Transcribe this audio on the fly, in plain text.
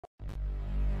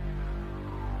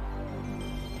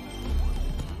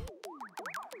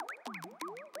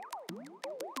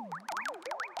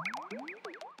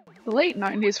The late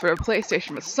 90s for the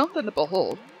PlayStation was something to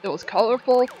behold. It was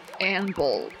colorful and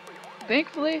bold.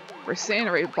 Thankfully, we're seeing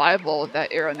a revival of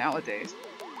that era nowadays.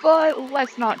 But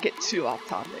let's not get too off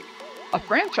topic. A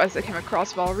franchise I came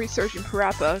across while researching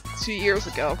Parappa 2 years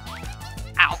ago,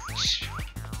 ouch,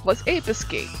 was Ape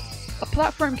Escape, a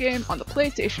platform game on the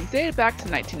PlayStation dated back to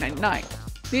 1999.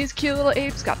 These cute little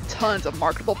apes got tons of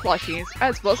marketable plushies,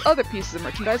 as well as other pieces of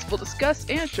merchandise we'll discuss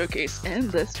and showcase in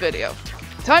this video.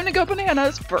 Time to go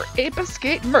bananas for Ape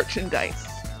Escape merchandise!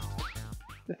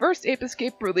 The first Ape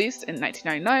Escape released in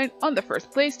 1999 on the first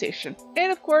PlayStation,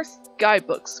 and of course,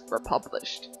 guidebooks were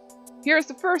published. Here's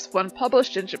the first one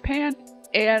published in Japan,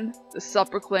 and the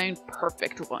self-proclaimed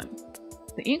perfect one.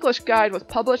 The English guide was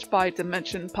published by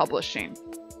Dimension Publishing.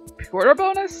 Pre-order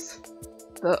bonus?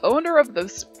 The owner of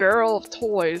this barrel of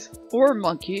toys, or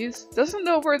monkeys, doesn't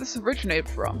know where this originated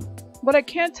from. What I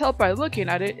can tell by looking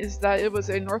at it is that it was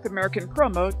a North American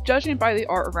promo, judging by the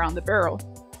art around the barrel.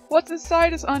 What's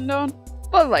inside is unknown,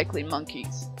 but likely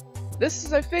monkeys. This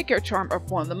is a figure charm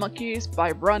of one of the monkeys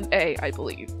by Run A, I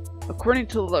believe, according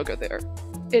to the logo there.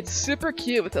 It's super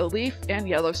cute with a leaf and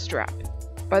yellow strap.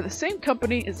 By the same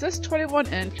company is this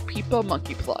 21-inch Peepo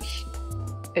monkey plush.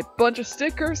 A bunch of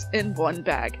stickers in one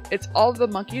bag. It's all of the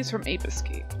monkeys from Ape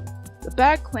Escape. The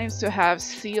bag claims to have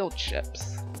seal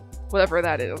chips, whatever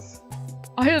that is.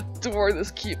 I adore this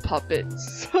cute puppet.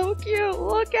 So cute,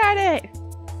 look at it!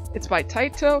 It's by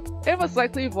Taito and was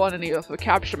likely won in the UFO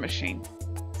capture machine.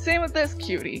 Same with this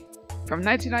cutie. From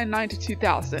 1999 to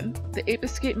 2000, the Ape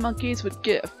Escape monkeys would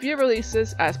get a few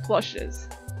releases as plushes.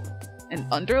 An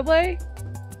underlay?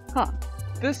 Huh.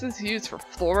 This is used for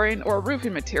flooring or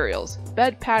roofing materials,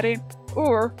 bed padding,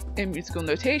 or in musical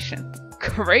notation.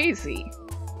 Crazy!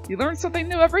 You learn something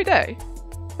new every day!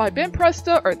 By Ben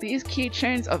Presto are these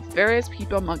keychains of various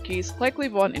Peepo monkeys likely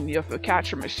won in UFO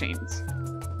capture machines.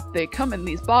 They come in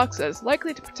these boxes,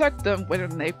 likely to protect them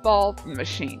when they fall from the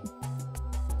machine.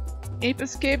 Ape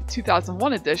Escape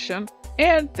 2001 edition,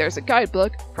 and there's a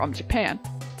guidebook from Japan.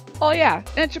 Oh yeah,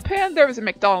 in Japan there was a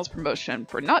McDonald's promotion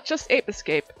for not just Ape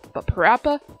Escape, but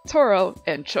Parappa, Toro,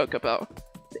 and Chocobo.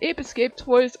 The Ape Escape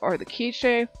toys are the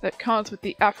keychain that comes with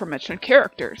the aforementioned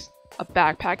characters, a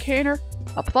backpack hanger,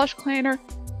 a plush cleaner,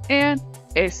 and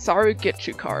a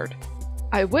Sarugetsu card.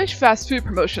 I wish fast food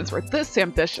promotions were this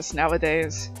ambitious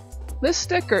nowadays. This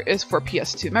sticker is for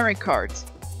PS2 memory cards.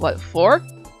 What for?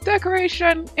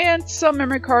 Decoration, and some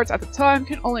memory cards at the time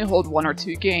can only hold 1 or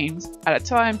 2 games at a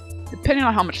time, depending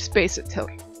on how much space it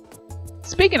took.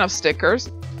 Speaking of stickers,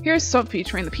 here's some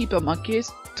featuring the Peepo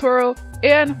monkeys, Toro,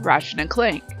 and Ratchet &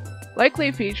 Clank,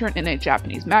 likely featured in a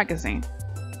Japanese magazine.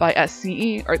 By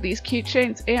SCE are these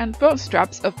keychains and bone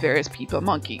straps of various Peepo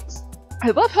monkeys.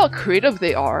 I love how creative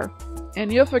they are,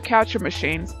 and UFO capture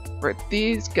machines for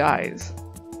these guys,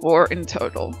 4 in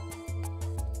total.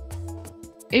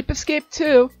 Ape Escape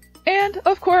 2, and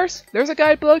of course, there's a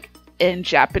guidebook in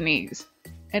Japanese.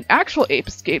 An actual Ape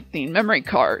Escape themed memory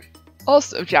card,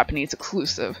 also Japanese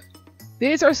exclusive.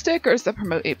 These are stickers that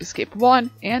promote Ape Escape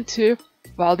 1 and 2,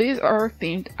 while these are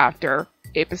themed after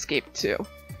Ape Escape 2,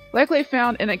 likely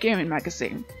found in a gaming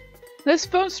magazine. This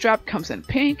phone strap comes in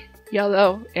pink,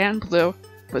 yellow, and blue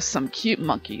with some cute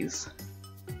monkeys.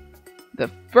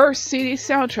 The first CD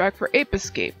soundtrack for Ape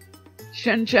Escape,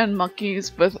 Shingen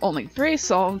Monkeys with only 3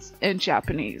 songs in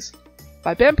Japanese.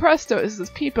 By Ben Presto is this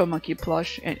Peepo monkey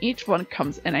plush, and each one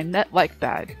comes in a net-like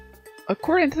bag.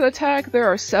 According to the tag, there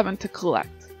are 7 to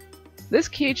collect. This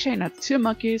keychain has 2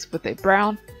 monkeys with a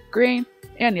brown, green,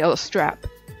 and yellow strap.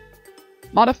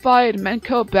 Modified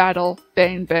Menko Battle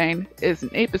Bang Bang is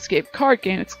an Ape Escape card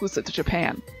game exclusive to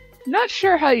Japan. Not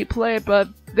sure how you play, but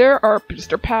there are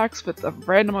booster packs with a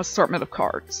random assortment of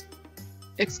cards.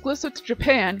 Exclusive to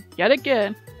Japan, yet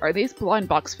again, are these blind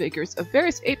box figures of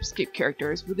various Ape Escape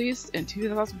characters released in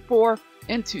 2004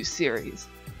 in 2 series.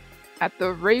 At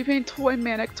the Raving Toy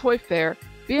Manic Toy Fair,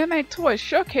 BMA Toys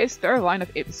showcased their line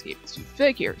of Ape Escape 2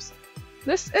 figures.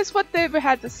 This is what they've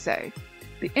had to say.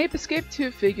 The Ape Escape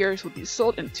 2 figures will be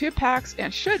sold in 2 packs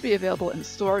and should be available in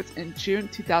stores in June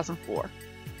 2004.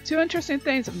 2 interesting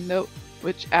things of note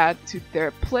which add to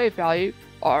their play value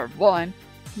are 1.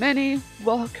 Many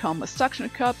will come with suction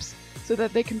cups so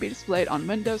that they can be displayed on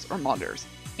windows or monitors,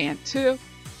 and 2.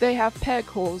 They have peg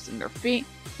holes in their feet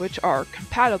which are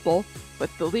compatible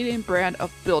with the leading brand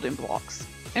of building blocks.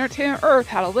 Entertainment Earth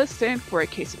had a listing for a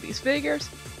case of these figures,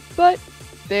 but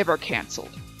they were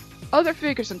cancelled. Other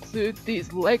figures include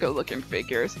these Lego looking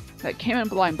figures that came in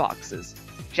blind boxes,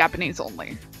 Japanese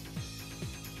only.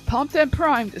 Pumped and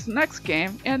Primed is the next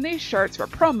game, and these shirts were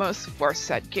promos for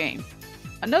said game.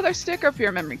 Another sticker for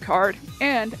your memory card,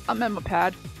 and a memo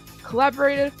pad,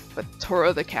 collaborated with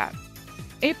Toro the Cat.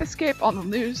 Ape Escape on the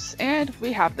loose, and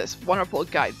we have this wonderful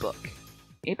guidebook.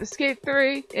 Ape Escape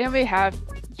 3, and we have,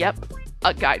 yep,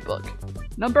 a guidebook.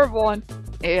 Number 1,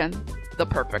 and the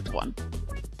perfect one.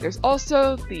 There's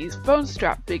also these bone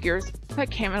strap figures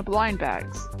that came in blind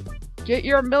bags. Get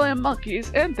your million monkeys,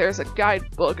 and there's a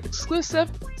guidebook exclusive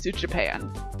to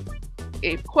Japan.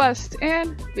 Ape Quest,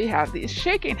 and we have these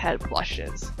shaking head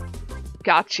plushes.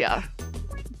 Gotcha!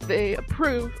 They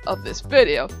approve of this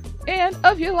video, and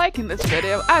of you liking this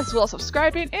video, as well as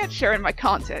subscribing and sharing my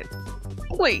content.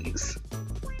 Please!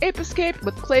 Ape Escape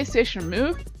with PlayStation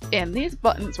Move, and these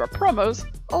buttons were promos,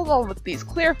 along with these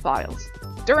clear files.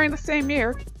 During the same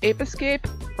year, Ape Escape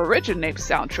Originape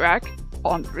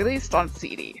soundtrack released on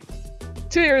CD.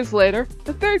 2 years later,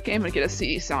 the third game would get a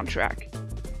CD soundtrack.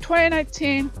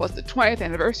 2019 was the 20th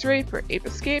anniversary for Ape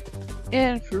Escape,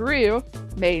 and Furyu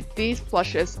made these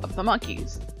plushes of the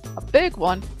monkeys, a big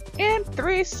one and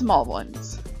 3 small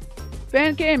ones.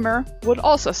 Fangamer would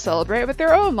also celebrate with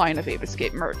their own line of Ape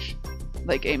Escape merch,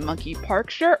 like a Monkey Park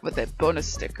shirt with a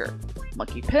bonus sticker,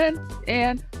 Monkey Pin,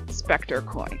 and Spectre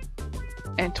coin.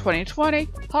 In 2020,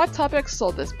 Hot Topic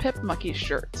sold this Pip Monkey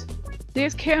shirt.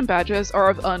 These cam badges are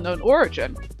of unknown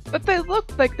origin, but they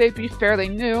look like they'd be fairly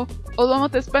new, along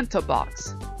with this bento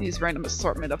box, these random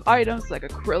assortment of items like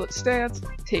acrylic stands,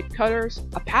 tape cutters,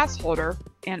 a pass holder,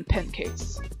 and pen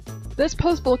case. This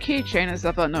postable keychain is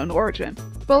of unknown origin,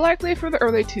 but likely from the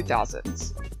early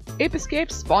 2000s. Ape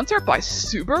Escape sponsored by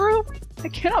Subaru? I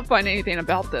cannot find anything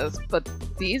about this, but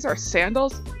these are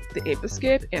sandals, the Ape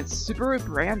Escape, and Subaru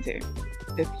branding.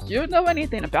 If you know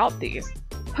anything about these,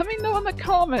 let me know in the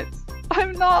comments.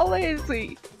 I'm not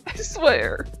lazy, I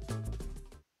swear.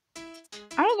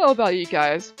 I don't know about you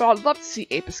guys, but I'd love to see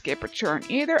Ape Escape return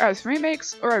either as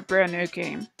remakes or a brand new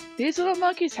game. These little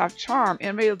monkeys have charm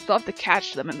and we'd love to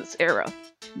catch them in this era.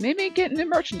 Maybe get new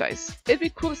merchandise. It'd be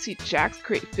cool to see Jax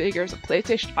create figures of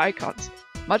PlayStation icons,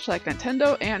 much like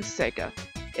Nintendo and Sega.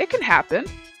 It can happen.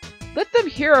 Let them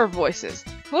hear our voices.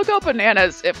 We'll go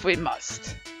bananas if we must.